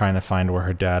trying to find where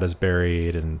her dad is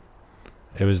buried, and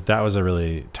that was a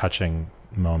really touching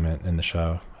moment in the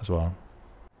show as well.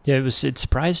 Yeah, it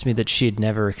surprised me that she had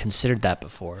never considered that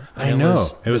before. I know.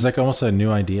 It was like almost a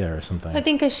new idea or something. I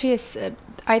think because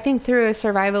through a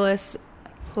survivalist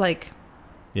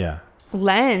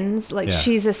lens,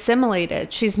 she's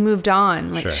assimilated, she's moved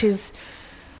on, like she's.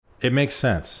 It makes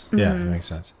sense. Yeah, it makes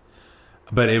sense.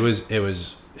 But it was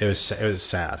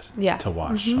sad to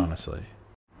watch, honestly.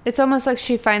 It's almost like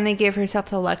she finally gave herself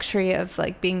the luxury of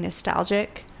like being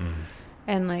nostalgic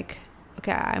and like,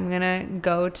 okay, I'm going to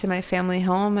go to my family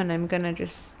home and I'm going to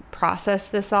just process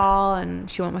this all.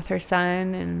 And she went with her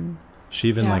son, and she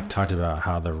even like talked about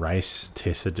how the rice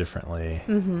tasted differently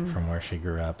from where she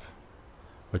grew up,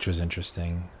 which was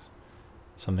interesting.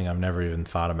 Something I've never even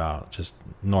thought about, just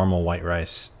normal white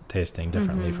rice tasting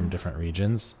differently from different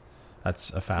regions.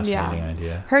 That's a fascinating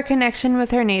idea. Her connection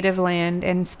with her native land,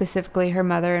 and specifically her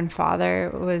mother and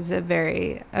father, was a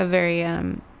very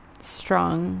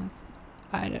strong.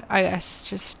 I guess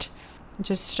just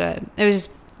it was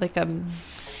like it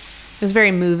was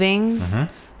very moving. Mm-hmm.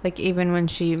 Like even when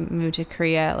she moved to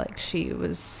Korea, like she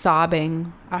was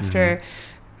sobbing after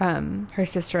her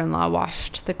sister-in-law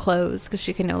washed the clothes because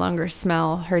she could no longer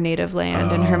smell her native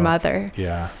land and her mother.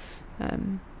 Yeah.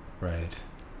 Right.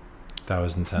 That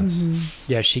was intense.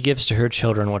 Mm-hmm. Yeah, she gives to her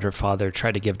children what her father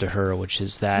tried to give to her, which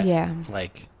is that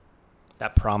like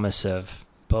that promise of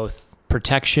both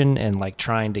protection and like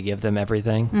trying to give them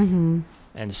everything. Mm-hmm.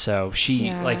 And so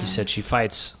she, like you said, she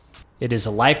fights. It is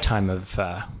a lifetime of,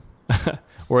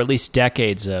 or at least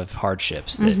decades of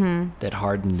hardships that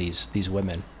harden these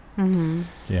women. Mm-hmm.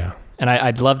 Yeah. And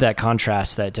I'd love that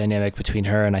contrast, that dynamic between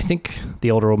her and I think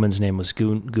the older woman's name was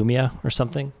Gumya or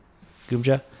something,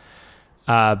 Gumja.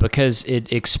 Because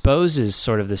it exposes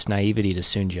sort of this naivety to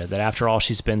Sunja, that after all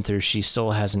she's been through, she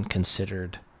still hasn't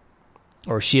considered,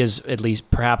 or she has at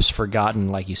least perhaps forgotten,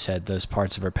 like you said, those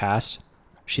parts of her past.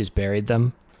 She's buried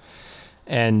them.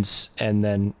 And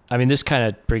then, I mean, this kind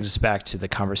of brings us back to the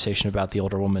conversation about the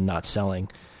older woman not selling,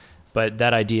 but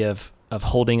that idea of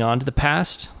holding on to the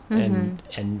past and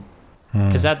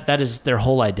because that is their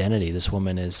whole identity. This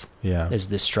woman is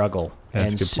this struggle.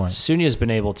 That's and a good point. Sunya's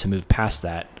been able to move past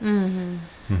that.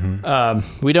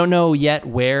 Mm-hmm. We don't know yet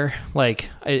where, like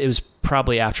it was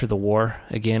probably after the war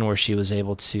again, where she was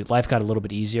able to, life got a little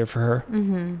bit easier for her.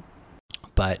 Mm-hmm.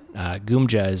 But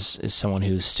Gumja is someone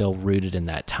who's still rooted in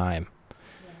that time.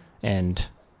 And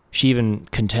she even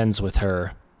contends with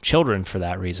her children for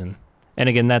that reason. And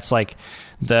again, that's like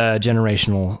the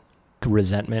generational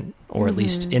resentment, or at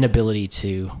least inability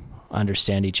to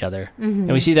understand each other. Mm-hmm.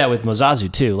 And we see that with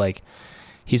Mozazu too. Like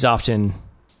he's often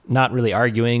not really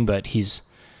arguing, but he's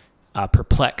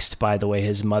perplexed by the way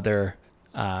his mother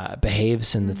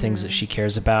behaves and the things that she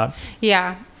cares about.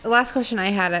 Yeah. The last question I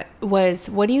had was,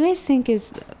 what do you guys think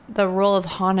is the role of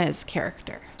Hana's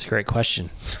character? It's a great question.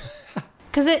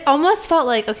 Because it almost felt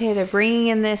like, okay, they're bringing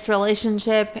in this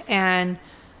relationship, and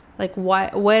like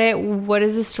what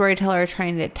is the storyteller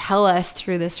trying to tell us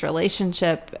through this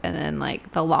relationship, and then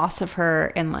like the loss of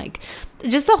her, and like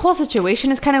just the whole situation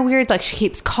is kind of weird. Like she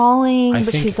keeps calling, I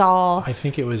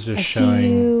think it was just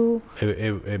showing.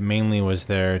 It mainly was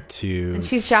there to. And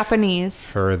she's Japanese.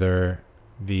 Further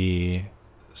the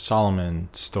Solomon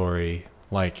story,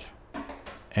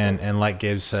 and like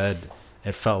Gabe said,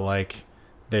 it felt like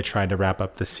they tried to wrap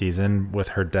up the season with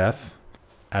her death,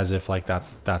 as if like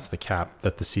that's the cap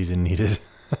that the season needed.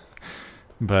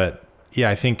 But yeah,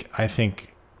 I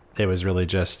think it was really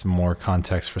just more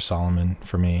context for Solomon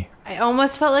for me. I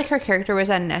almost felt like her character was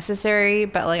unnecessary,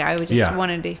 but like I would just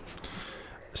wanted to.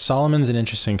 Solomon's an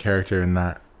interesting character in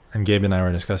that, and Gabe and I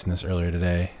were discussing this earlier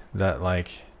today, that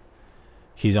like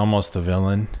he's almost the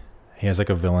villain. He has like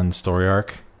a villain story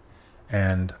arc,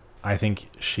 and I think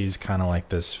she's kind of like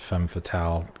this femme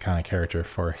fatale kind of character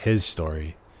for his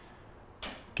story.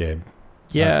 Gabe?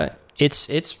 Yeah,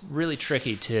 it's really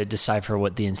tricky to decipher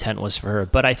what the intent was for her,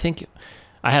 but I think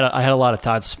I had a lot of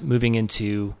thoughts moving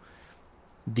into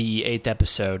the 8th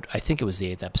episode. I think it was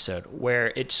the 8th episode,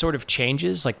 where it sort of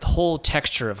changes, like the whole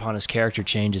texture of Hana's character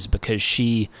changes, because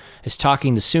she is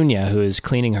talking to Sunya, who is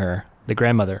cleaning her, the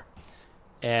grandmother,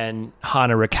 and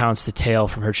Hana recounts the tale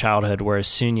from her childhood, whereas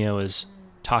Sunya was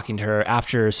talking to her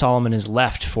after Solomon has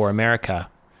left for America,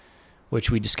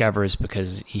 which we discover is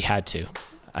because he had to,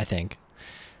 I think.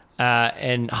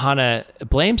 And Hana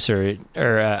blames her,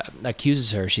 or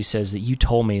accuses her. She says that you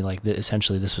told me like that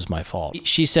essentially this was my fault.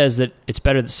 She says that it's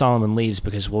better that Solomon leaves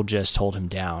because we'll just hold him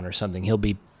down or something.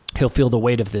 He'll feel the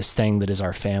weight of this thing that is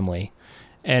our family.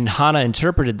 And Hana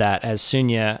interpreted that as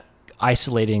Sunya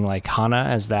isolating like Hana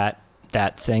as that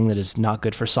thing that is not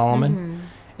good for Solomon. Mm-hmm.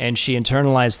 And she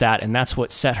internalized that, and that's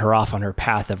what set her off on her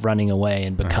path of running away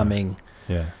and becoming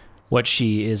what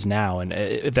she is now, and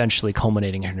eventually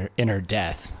culminating in her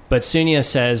death. But Sunya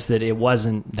says that it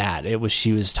wasn't that. It was,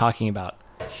 she was talking about...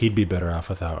 He'd be better off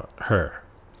without her.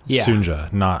 Yeah.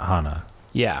 Sunja, not Hana.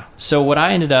 Yeah. So what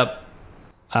I ended up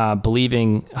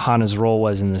believing Hana's role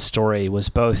was in this story was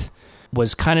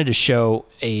kind of to show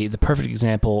the perfect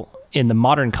example in the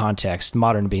modern context,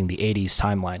 modern being the 80s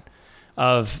timeline,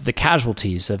 of the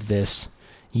casualties of this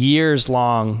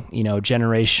years-long,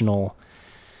 generational,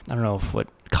 I don't know what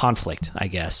conflict, I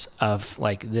guess, of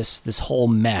like this whole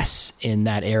mess in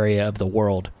that area of the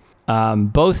world,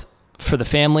 both for the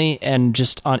family and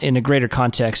just in a greater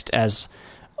context as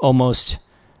almost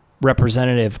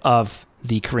representative of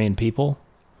the Korean people,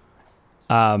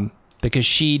 because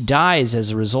she dies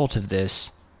as a result of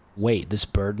this weight, this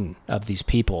burden of these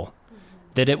people,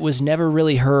 that it was never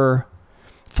really her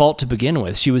fault to begin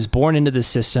with. She was born into this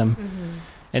system.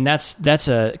 And that's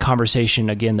a conversation,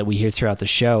 again, that we hear throughout the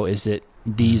show, is that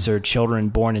these are children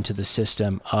born into the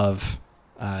system of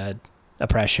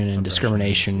oppression and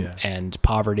discrimination and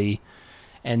poverty,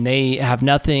 and they have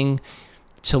nothing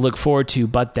to look forward to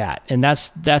but that. And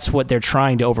that's what they're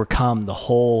trying to overcome the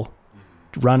whole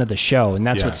run of the show. And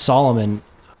that's what Solomon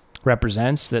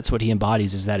represents. That's what he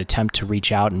embodies, is that attempt to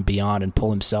reach out and beyond and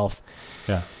pull himself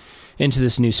into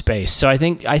this new space. So I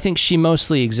think she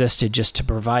mostly existed just to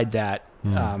provide that.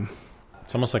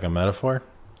 It's almost like a metaphor.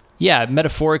 Yeah,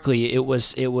 metaphorically, it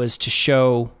was to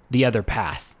show the other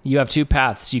path. You have two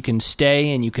paths. You can stay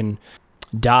and you can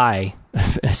die,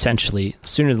 essentially,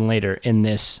 sooner than later in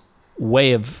this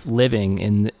way of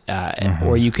living,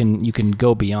 or you can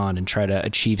go beyond and try to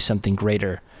achieve something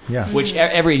greater. Yeah. Which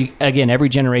every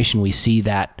generation we see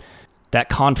that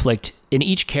conflict in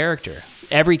each character.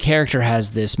 Every character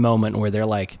has this moment where they're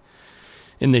like,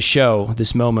 in the show,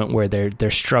 this moment where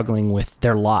they're struggling with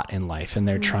their lot in life and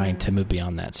they're trying to move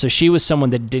beyond that. So she was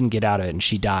someone that didn't get out of it, and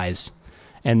she dies.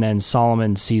 And then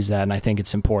Solomon sees that, and I think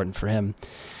it's important for him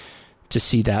to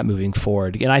see that moving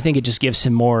forward. And I think it just gives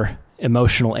him more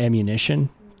emotional ammunition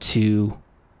to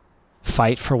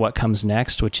fight for what comes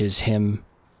next, which is him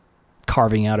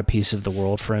carving out a piece of the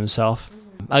world for himself.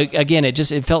 Again, it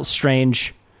felt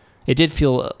strange. It did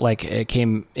feel like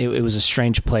it was a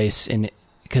strange place,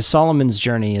 because Solomon's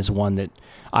journey is one that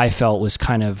I felt was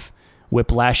kind of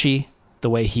whiplashy, the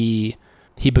way he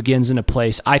begins in a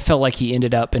place. I felt like he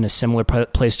ended up in a similar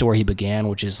place to where he began,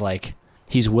 which is like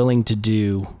he's willing to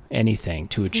do anything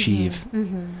to achieve.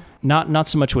 Not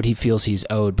so much what he feels he's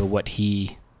owed, but what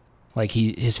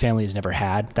his family has never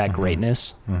had, that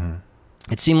greatness.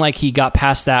 It seemed like he got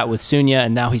past that with Sunya,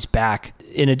 and now he's back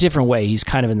in a different way. He's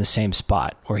kind of in the same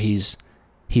spot where he's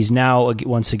now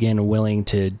once again willing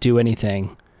to do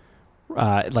anything.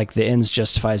 Like the ends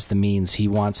justifies the means. He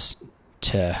wants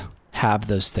to have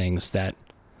those things, that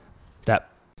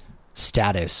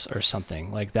status or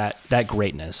something like that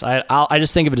greatness. I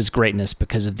just think of it as greatness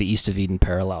because of the East of Eden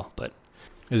parallel. But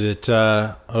is it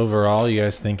overall, you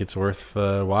guys think it's worth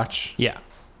a watch? Yeah.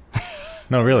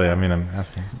 No, really. I mean, I'm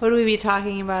asking. Would we be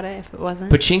talking about it if it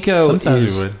wasn't? Pachinko.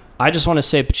 Sometimes we would. I just want to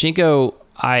say Pachinko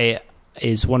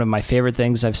is one of my favorite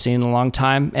things I've seen in a long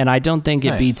time, and I don't think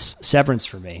it beats Severance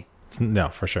for me. No,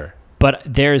 for sure. But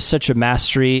there is such a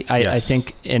mastery, I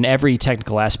think, in every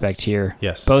technical aspect here.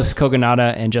 Yes. Both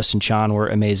Kogonada and Justin Chon were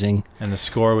amazing. And the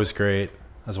score was great,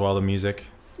 as well, the music.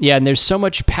 Yeah, and there's so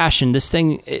much passion. This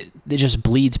thing, it just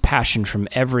bleeds passion from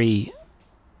every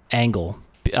angle.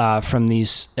 From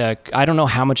these, I don't know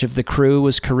how much of the crew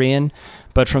was Korean,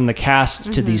 but from the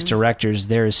cast to these directors,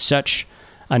 there is such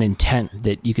an intent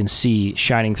that you can see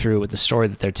shining through with the story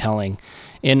that they're telling.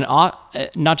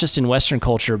 Not just in Western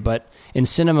culture, but in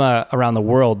cinema around the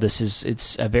world,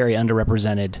 it's a very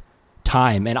underrepresented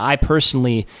time. And I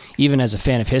personally, even as a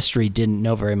fan of history, didn't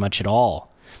know very much at all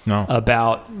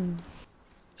about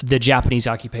the Japanese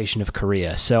occupation of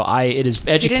Korea. So it is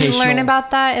educational. You didn't learn about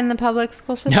that in the public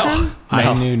school system? No.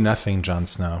 I knew nothing, Jon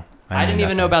Snow. I didn't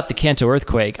even know about the Kanto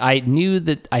earthquake. I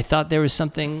thought there was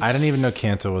something. I didn't even know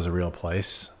Kanto was a real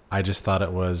place. I just thought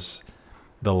it was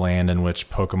the land in which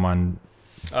Pokemon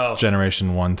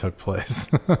Generation 1 took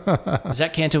place. Is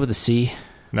that Kanto with a C?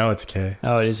 No, it's K.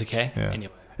 Oh, it is a K? Yeah.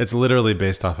 Anyway. It's literally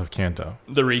based off of Kanto.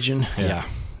 The region? Yeah.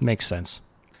 Makes sense.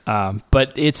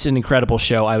 But it's an incredible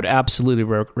show. I would absolutely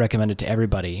recommend it to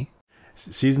everybody.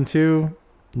 Season 2,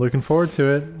 looking forward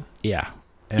to it. Yeah.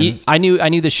 I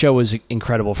knew the show was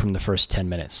incredible from the first 10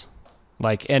 minutes.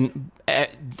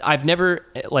 I've never,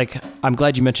 I'm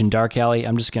glad you mentioned Dark Alley.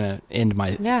 I'm just going to end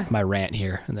my rant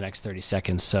here in the next 30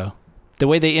 seconds. So the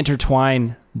way they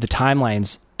intertwine the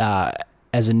timelines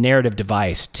as a narrative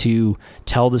device to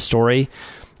tell the story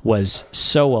was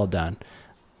so well done.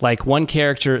 Like one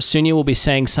character, Sunya will be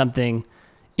saying something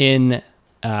in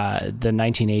the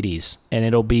 1980s, and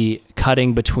it'll be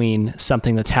cutting between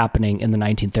something that's happening in the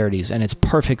 1930s, and it's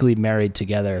perfectly married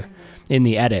together in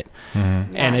the edit.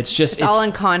 And it's all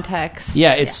in context.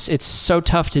 Yeah, it's so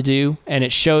tough to do, and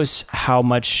it shows how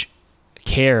much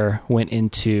care went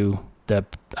into the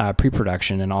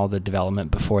pre-production and all the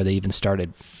development before they even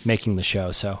started making the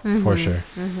show. So for sure,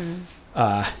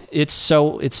 it's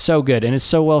so good, and it's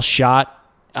so well shot.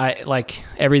 I like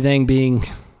everything being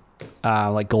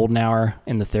like golden hour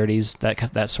in the 30s,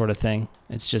 that sort of thing.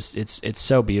 It's just it's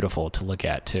so beautiful to look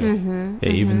at too.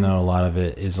 Even though a lot of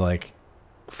it is like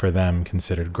for them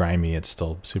considered grimy, it's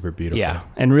still super beautiful. Yeah,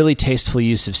 and really tasteful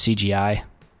use of CGI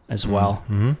as well.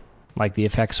 Like the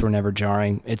effects were never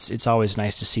jarring. It's always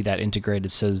nice to see that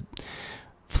integrated so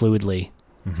fluidly,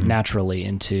 naturally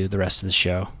into the rest of the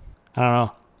show. I don't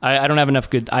know. I don't have enough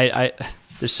good...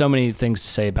 There's so many things to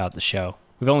say about the show.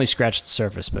 We've only scratched the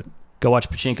surface, but go watch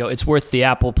Pachinko. It's worth the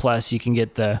Apple Plus. You can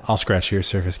get the... I'll scratch your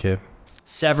surface, kid.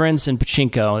 Severance and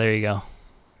Pachinko. There you go.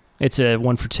 It's a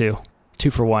 1 for 2.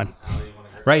 2 for 1.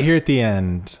 Right here at the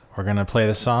end, we're going to play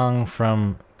the song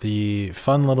from the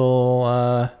fun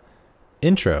little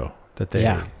intro that they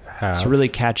have. It's a really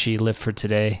catchy lift for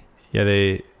today. Yeah,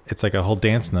 it's like a whole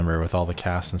dance number with all the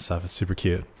cast and stuff. It's super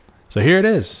cute. So here it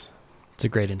is. It's a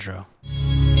great intro.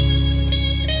 When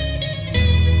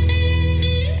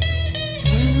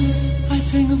I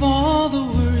think of all the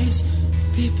worries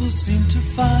people seem to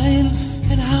find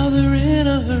and how they're in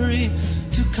a hurry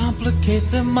to complicate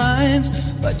their minds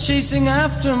by chasing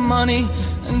after money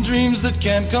and dreams that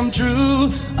can't come true.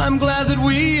 I'm glad that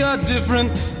we are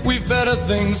different, we've better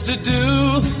things to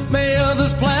do. May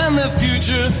others plan their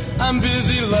future, I'm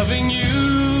busy loving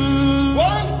you.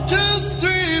 1, 2,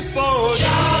 3, 4.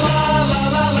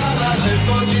 Sha-la-la-la-la-la, live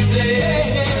for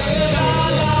today.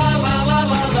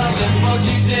 Sha-la-la-la-la-la, live for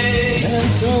today.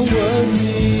 And don't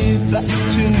worry, back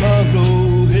tomorrow.